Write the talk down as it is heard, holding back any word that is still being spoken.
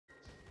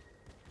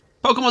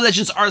Pokemon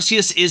Legends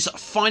Arceus is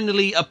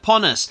finally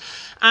upon us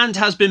and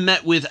has been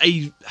met with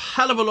a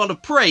hell of a lot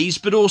of praise,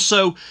 but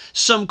also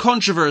some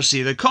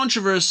controversy. The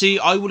controversy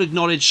I will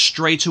acknowledge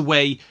straight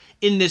away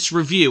in this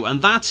review,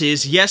 and that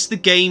is, yes, the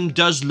game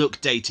does look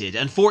dated.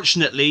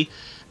 Unfortunately,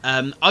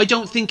 I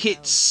don't think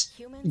it's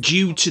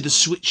due to the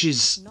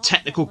Switch's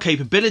technical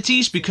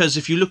capabilities, because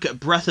if you look at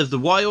Breath of the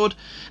Wild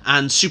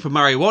and Super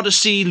Mario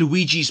Odyssey,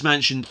 Luigi's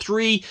Mansion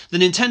 3, the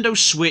Nintendo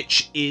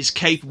Switch is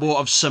capable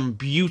of some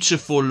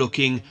beautiful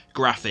looking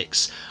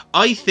graphics.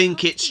 I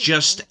think it's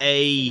just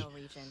a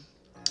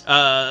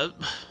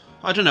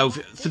I don't know,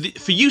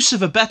 for use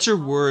of a better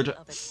word,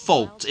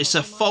 fault. It's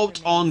a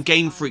fault on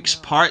Game Freak's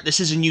part.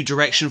 This is a new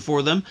direction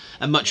for them,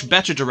 a much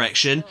better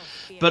direction.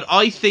 But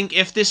I think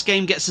if this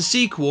game gets a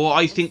sequel,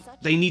 I think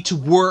they need to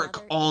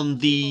work on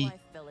the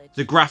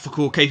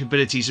graphical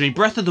capabilities. I mean,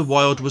 Breath of the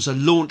Wild was a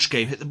launch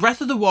game.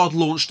 Breath of the Wild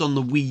launched on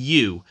the Wii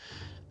U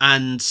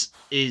and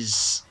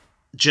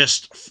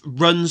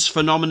runs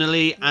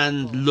phenomenally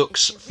and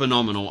looks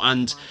phenomenal,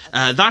 and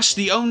that's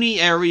the only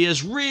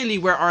areas really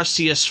where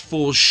Arceus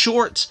falls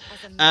short.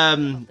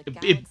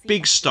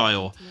 Big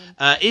style.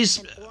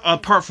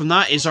 Apart from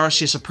that, is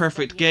Arceus a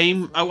perfect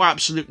game? Oh,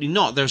 absolutely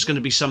not. There's going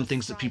to be some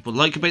things that people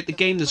like about the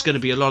game. There's going to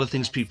be a lot of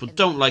things people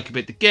don't like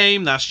about the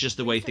game. That's just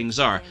the way things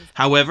are.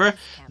 However,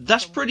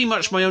 that's pretty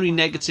much my only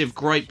negative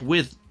gripe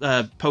with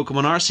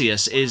Pokemon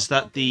Arceus, is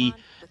that the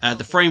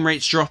frame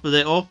rates drop a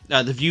little,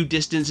 the view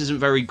distance isn't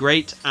very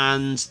great,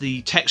 and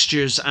the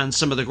textures and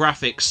some of the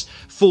graphics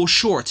fall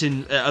short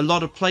in a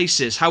lot of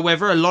places.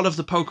 However, a lot of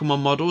the Pokemon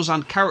models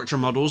and character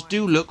models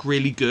do look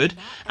really good,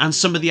 and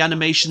some of the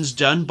animations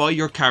done by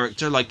your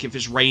character, like if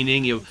it's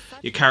raining, your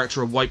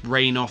character will wipe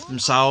rain off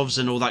themselves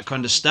and all that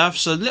kind of stuff.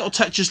 So little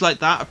touches like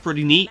that are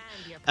pretty neat.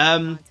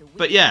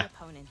 But yeah,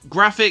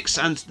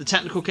 graphics and the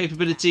technical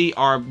capability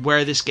are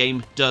where this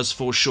game does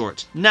fall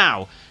short.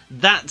 Now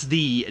that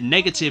the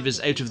negative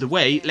is out of the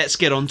way, let's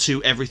get on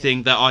to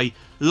everything that I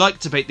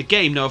liked about the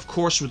game. Now, of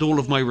course, with all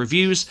of my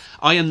reviews,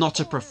 I am not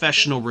a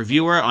professional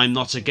reviewer, I'm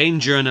not a game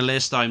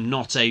journalist, I'm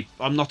not a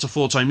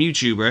full-time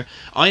YouTuber.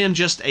 I am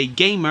just a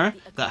gamer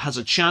that has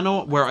a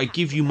channel where I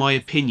give you my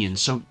opinion.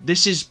 So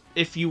this is,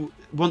 if you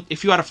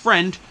had a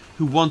friend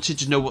who wanted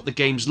to know what the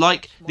game's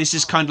like, this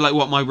is kind of like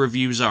what my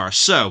reviews are.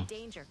 So,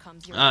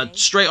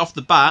 straight off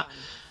the bat,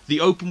 the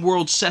open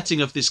world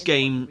setting of this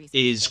game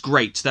is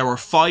great. There are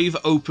 5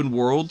 open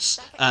worlds,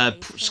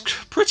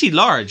 pretty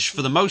large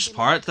for the most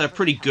part. They're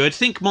pretty good.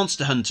 Think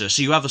Monster Hunter.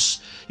 So you have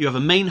a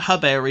main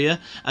hub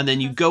area, and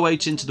then you go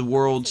out into the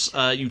worlds.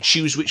 You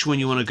choose which one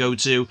you want to go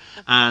to,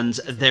 and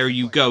there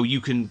you go.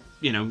 You can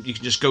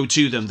just go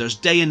to them. There's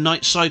day and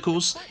night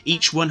cycles.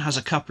 Each one has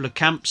a couple of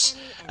camps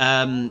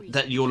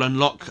that you'll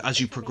unlock as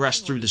you progress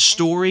through the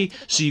story.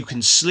 So you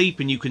can sleep,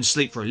 and you can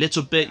sleep for a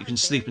little bit. You can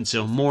sleep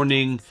until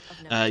morning.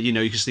 You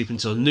can sleep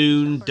until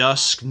noon,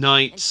 dusk,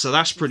 night. So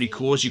that's pretty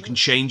cool, as you can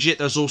change it.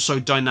 There's also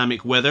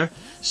dynamic weather,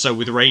 so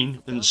with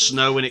rain and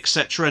snow and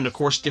etc. And of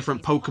course,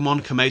 different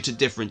Pokemon come out at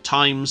different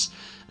times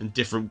and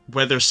different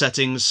weather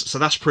settings, so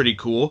that's pretty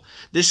cool.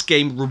 This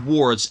game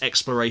rewards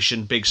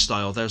exploration big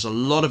style. There's a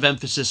lot of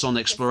emphasis on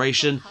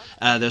exploration.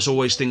 There's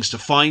always things to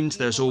find.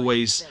 There's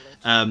always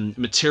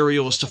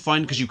materials to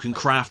find, because you can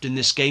craft in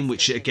this game,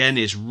 which again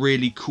is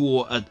really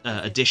cool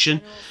addition.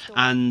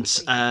 And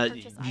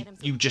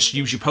you just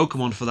use your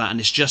Pokemon for that, and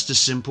it's just as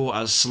simple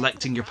as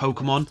selecting your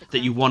Pokemon that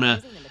you want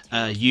to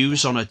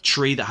use on a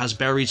tree that has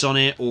berries on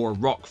it, or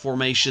rock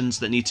formations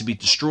that need to be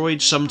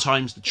destroyed.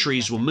 Sometimes the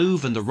trees will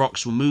move and the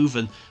rocks will move,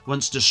 and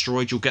once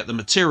destroyed you'll get the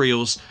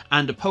materials,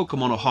 and a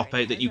Pokemon will hop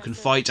out that you can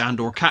fight and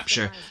or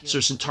capture. So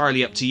it's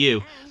entirely up to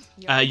you.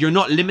 You're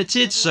not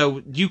limited,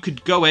 so you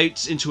could go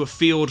out into a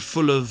field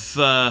full of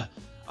I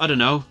don't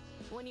know,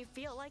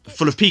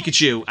 full of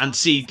Pikachu and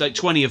see like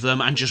 20 of them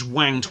and just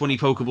wang 20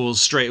 Pokeballs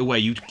straight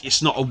away.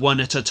 It's not a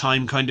one at a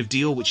time kind of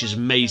deal, which is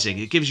amazing.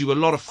 It gives you a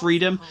lot of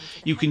freedom.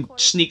 You can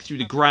sneak through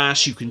the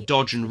grass, you can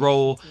dodge and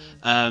roll.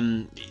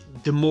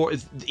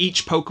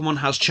 Each Pokemon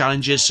has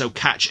challenges, so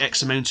catch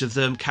X amount of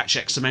them,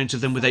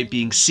 without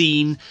being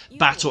seen,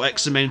 battle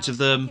X amount of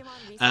them,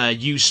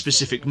 use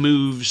specific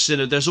moves.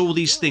 There's all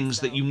these things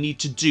that you need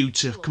to do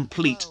to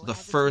complete the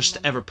first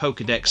ever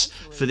Pokedex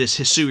for this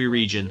Hisui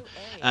region.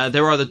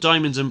 There are the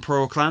Diamonds and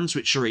Pearl clans,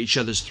 which are at each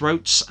other's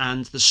throats,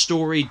 and the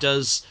story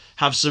does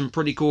have some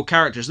pretty cool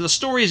characters. And the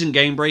story isn't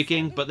game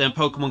breaking, but then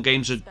Pokemon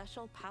games are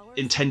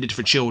intended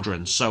for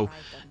children, so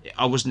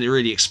I wasn't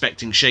really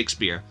expecting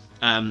Shakespeare.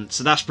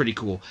 So that's pretty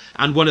cool.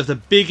 And one of the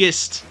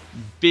biggest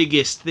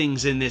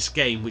things in this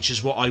game, which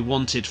is what I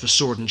wanted for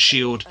Sword and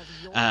Shield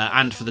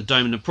and for the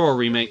Diamond and Pearl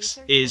remakes,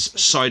 is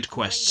side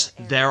quests.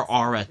 There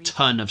are a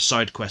ton of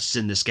side quests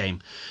in this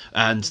game,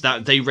 and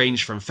that they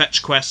range from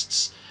fetch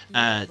quests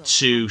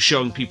to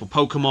showing people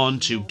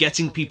Pokemon, to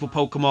getting people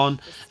Pokemon,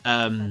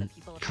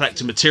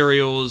 collecting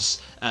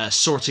materials,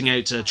 sorting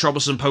out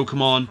troublesome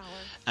Pokemon.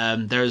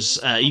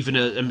 There's even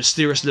a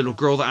mysterious little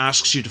girl that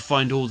asks you to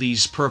find all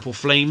these purple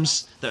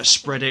flames that are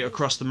spread out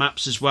across the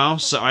maps as well.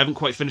 So I haven't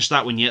quite finished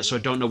that one yet, so I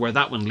don't know where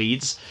that one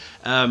leads.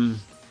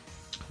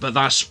 But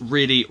that's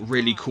really,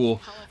 really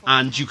cool.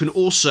 And you can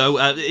also,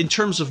 in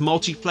terms of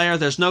multiplayer,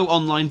 there's no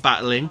online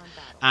battling,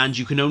 and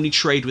you can only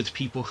trade with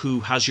people who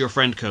has your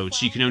friend code.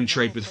 So you can only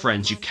trade with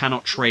friends. You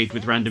cannot trade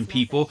with random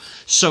people,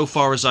 so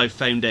far as I've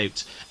found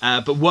out.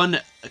 But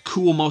one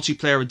cool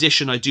multiplayer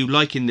addition I do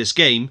like in this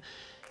game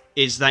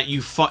is that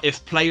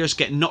if players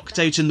get knocked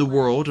out in the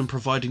world, and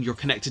providing you're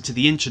connected to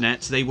the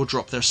internet, they will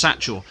drop their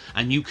satchel,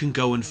 and you can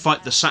go and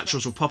fight. The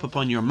satchels will pop up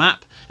on your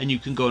map, and you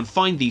can go and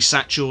find these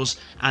satchels,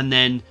 and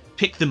then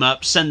pick them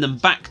up, send them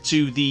back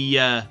to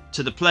the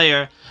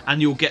player,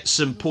 and you'll get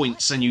some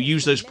points, and you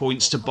use those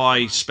points to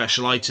buy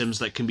special items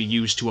that can be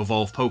used to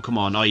evolve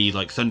Pokemon, i.e.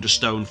 like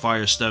Thunderstone,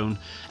 Firestone,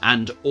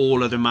 and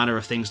all other manner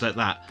of things like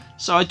that.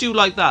 So I do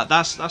like that.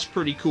 That's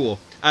pretty cool.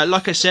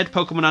 Like I said,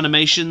 Pokemon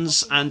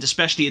animations, and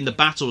especially in the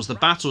battles are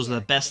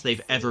the best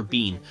they've ever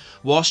been.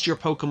 Whilst your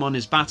Pokemon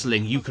is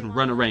battling, you can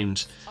run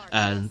around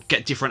and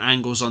get different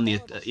angles on the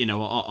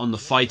on the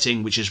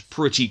fighting, which is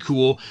pretty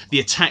cool. The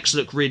attacks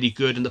look really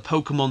good, and the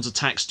Pokemon's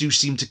attacks do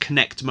seem to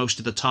connect most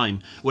of the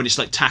time. When it's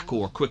like tackle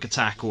or quick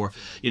attack or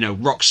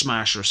rock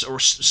smash or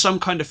some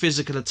kind of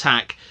physical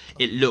attack,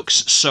 it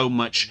looks so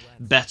much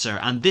better.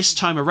 And this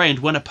time around,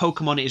 when a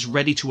Pokemon is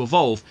ready to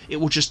evolve, it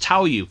will just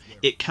tell you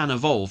it can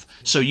evolve.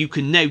 So you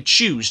can now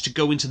choose to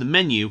go into the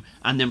menu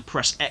and then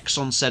press X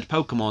on said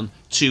Pokemon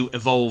to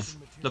evolve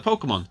the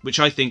Pokemon, which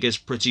I think is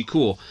pretty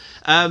cool.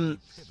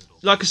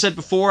 Like I said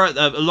before,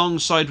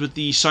 alongside with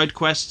the side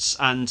quests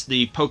and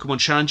the Pokemon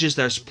challenges,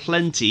 there's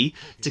plenty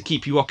to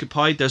keep you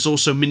occupied. There's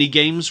also mini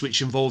games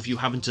which involve you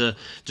having to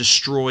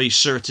destroy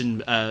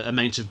certain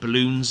amount of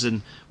balloons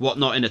and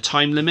whatnot in a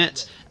time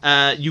limit.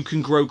 You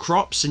can grow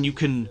crops, and you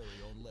can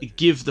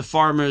give the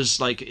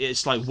farmers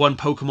it's like one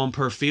Pokemon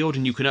per field,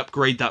 and you can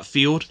upgrade that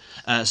field,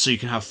 so you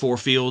can have 4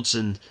 fields,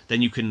 and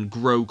then you can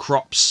grow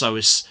crops. So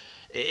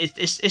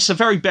it's a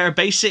very bare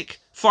basic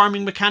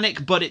farming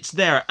mechanic, but it's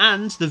there.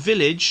 And the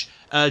village,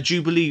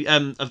 Jubilee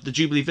of the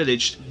Jubilee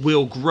Village,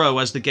 will grow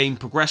as the game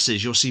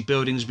progresses. You'll see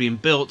buildings being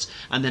built,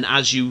 and then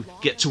as you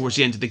get towards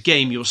the end of the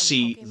game, you'll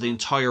see the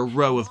entire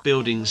row of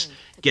buildings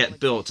get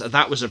built.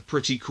 That was a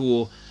pretty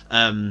cool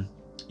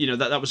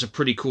that was a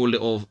pretty cool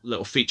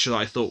little feature that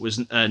I thought was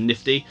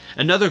nifty.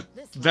 Another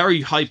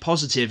very high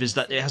positive is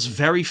that it has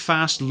very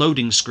fast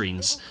loading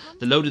screens.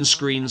 The loading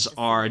screens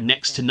are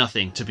next to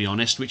nothing, to be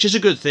honest, which is a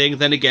good thing.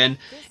 Then again,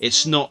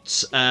 it's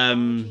not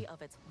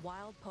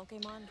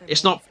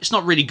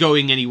really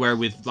going anywhere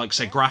with, like,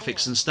 say,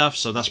 graphics and stuff,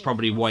 so that's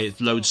probably why it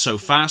loads so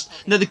fast.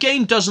 Now, the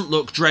game doesn't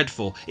look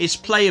dreadful. It's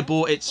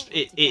playable. It's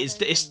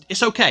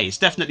okay. It's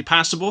definitely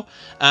passable.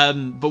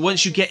 But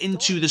once you get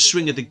into the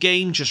swing of the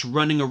game, just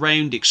running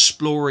around,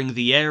 exploring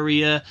the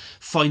area,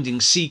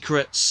 finding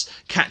secrets,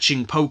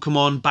 catching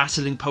Pokemon,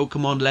 battling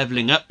Pokemon,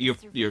 leveling up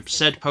your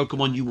said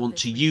Pokemon you want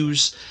to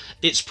use,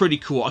 it's pretty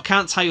cool. I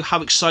can't tell you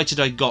how excited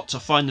I got to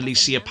finally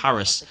see a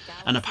Paris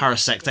and a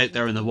Parasect out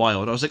there in the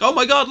wild. I was like, oh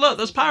my god, look,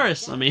 there's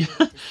Paris! I mean,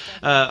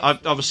 I'm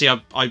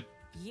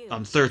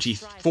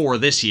 34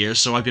 this year,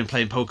 so I've been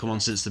playing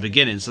Pokemon since the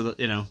beginning, so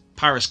that,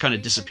 Paris kind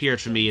of disappeared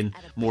for me in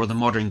more of the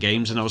modern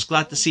games, and I was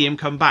glad to see him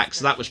come back,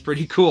 so that was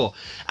pretty cool.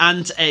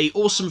 And a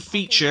awesome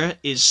feature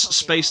is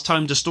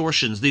space-time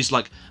distortions. These,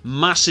 like,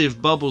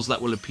 massive bubbles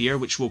that will appear,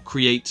 which will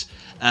create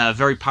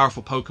very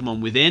powerful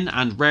Pokemon within,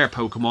 and rare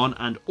Pokemon,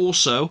 and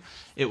also,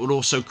 it will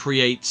also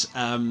create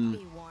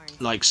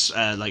like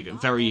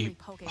very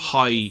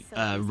high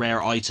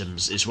rare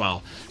items as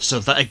well. So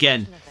that,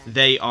 again,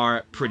 they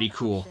are pretty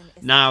cool.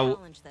 Now,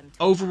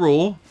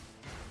 overall,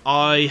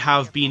 I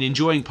have been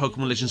enjoying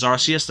Pokemon Legends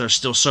Arceus. There's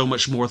still so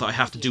much more that I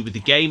have to do with the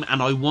game,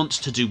 and I want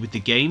to do with the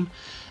game.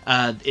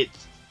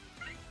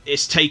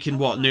 It's taken,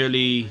 what,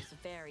 nearly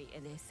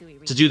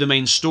to do the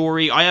main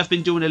story. I have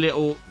been doing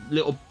a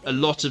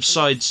lot of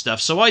side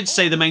stuff, so I'd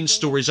say the main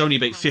story is only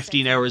about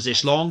 15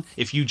 hours-ish long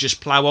if you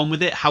just plow on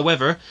with it.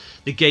 However,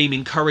 the game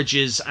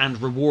encourages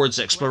and rewards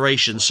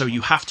exploration, so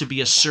you have to be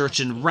a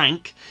certain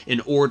rank in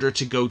order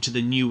to go to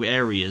the new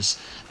areas.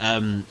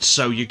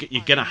 So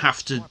you're gonna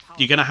have to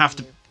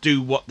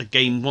do what the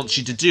game wants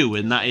you to do,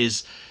 and that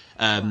is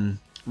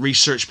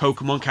research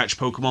Pokemon, catch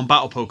Pokemon,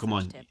 battle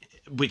Pokemon,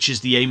 which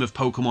is the aim of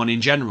Pokemon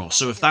in general.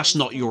 So if that's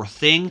not your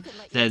thing,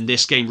 then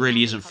this game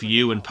really isn't for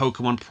you, and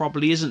Pokemon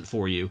probably isn't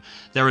for you.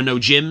 There are no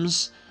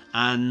gyms,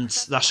 and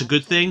that's a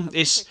good thing.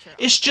 It's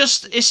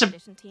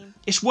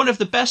one of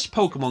the best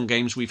Pokemon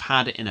games we've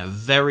had in a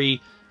very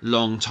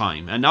long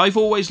time. And I've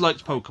always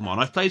liked Pokemon.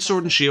 I've played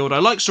Sword and Shield. I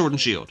like Sword and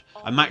Shield.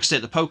 I maxed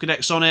out the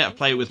Pokedex on it. I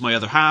play it with my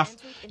other half.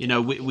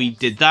 We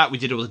did that. We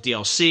did all the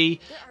DLC.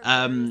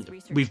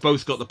 We've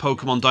both got the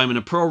Pokemon Diamond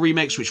and Pearl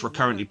remakes, which we're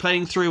currently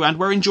playing through, and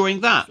we're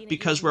enjoying that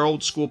because we're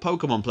old school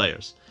Pokemon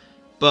players.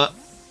 But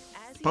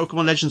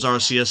Pokemon Legends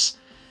Arceus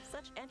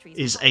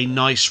is a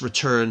nice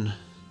return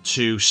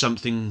to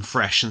something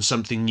fresh and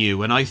something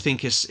new, and I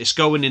think it's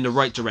going in the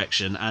right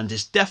direction, and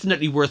it's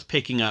definitely worth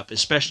picking up,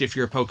 especially if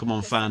you're a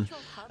Pokemon fan.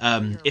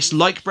 It's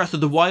like Breath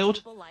of the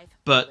Wild,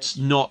 but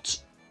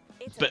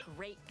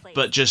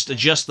just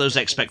adjust those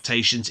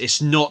expectations.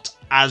 It's not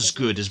as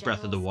good as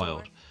Breath of the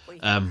Wild.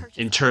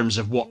 in terms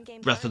of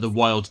what Breath of the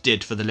Wild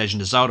did for the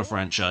Legend of Zelda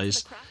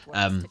franchise.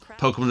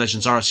 Pokemon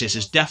Legends Arceus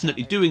is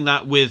definitely doing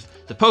that with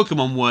the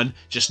Pokemon one,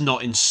 just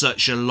not in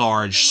such a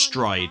large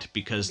stride,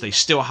 because they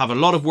still have a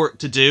lot of work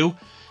to do.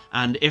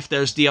 And if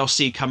there's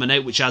DLC coming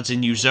out which adds in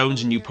new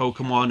zones and new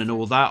Pokemon and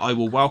all that, I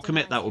will welcome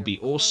it. That would be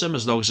awesome,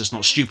 as long as it's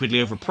not stupidly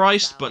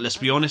overpriced. But let's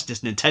be honest, it's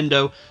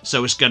Nintendo,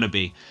 so it's gonna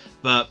be.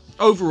 But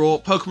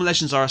overall, Pokemon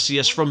Legends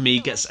Arceus from me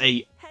gets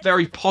a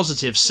very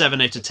positive 7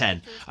 out of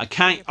 10.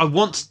 I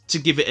want to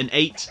give it an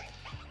 8,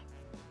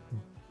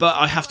 but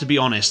I have to be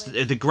honest.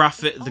 The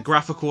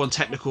graphical and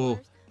technical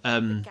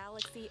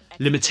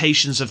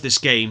limitations of this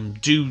game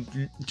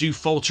do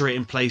falter it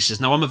in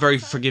places. Now, I'm a very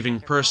forgiving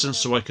person,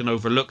 so I can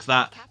overlook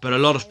that, but a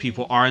lot of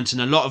people aren't,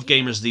 and a lot of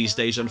gamers these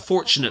days,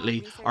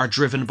 unfortunately, are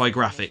driven by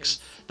graphics.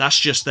 That's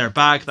just their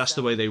bag, that's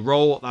the way they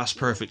roll, that's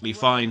perfectly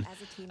fine.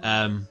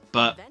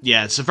 But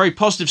yeah, it's a very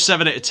positive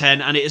 7 out of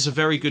 10, and it is a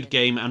very good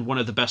game and one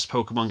of the best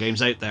Pokemon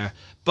games out there.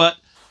 But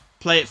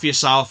play it for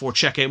yourself, or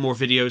check out more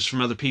videos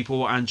from other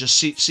people and just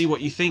see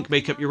what you think,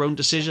 make up your own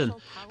decision.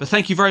 But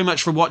thank you very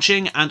much for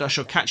watching, and I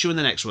shall catch you in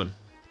the next one.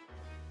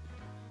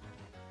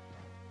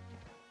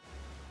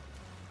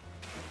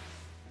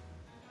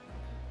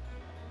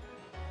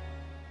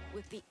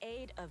 With the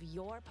aid of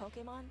your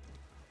Pokemon,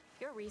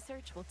 your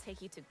research will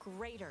take you to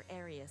greater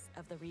areas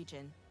of the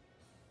region.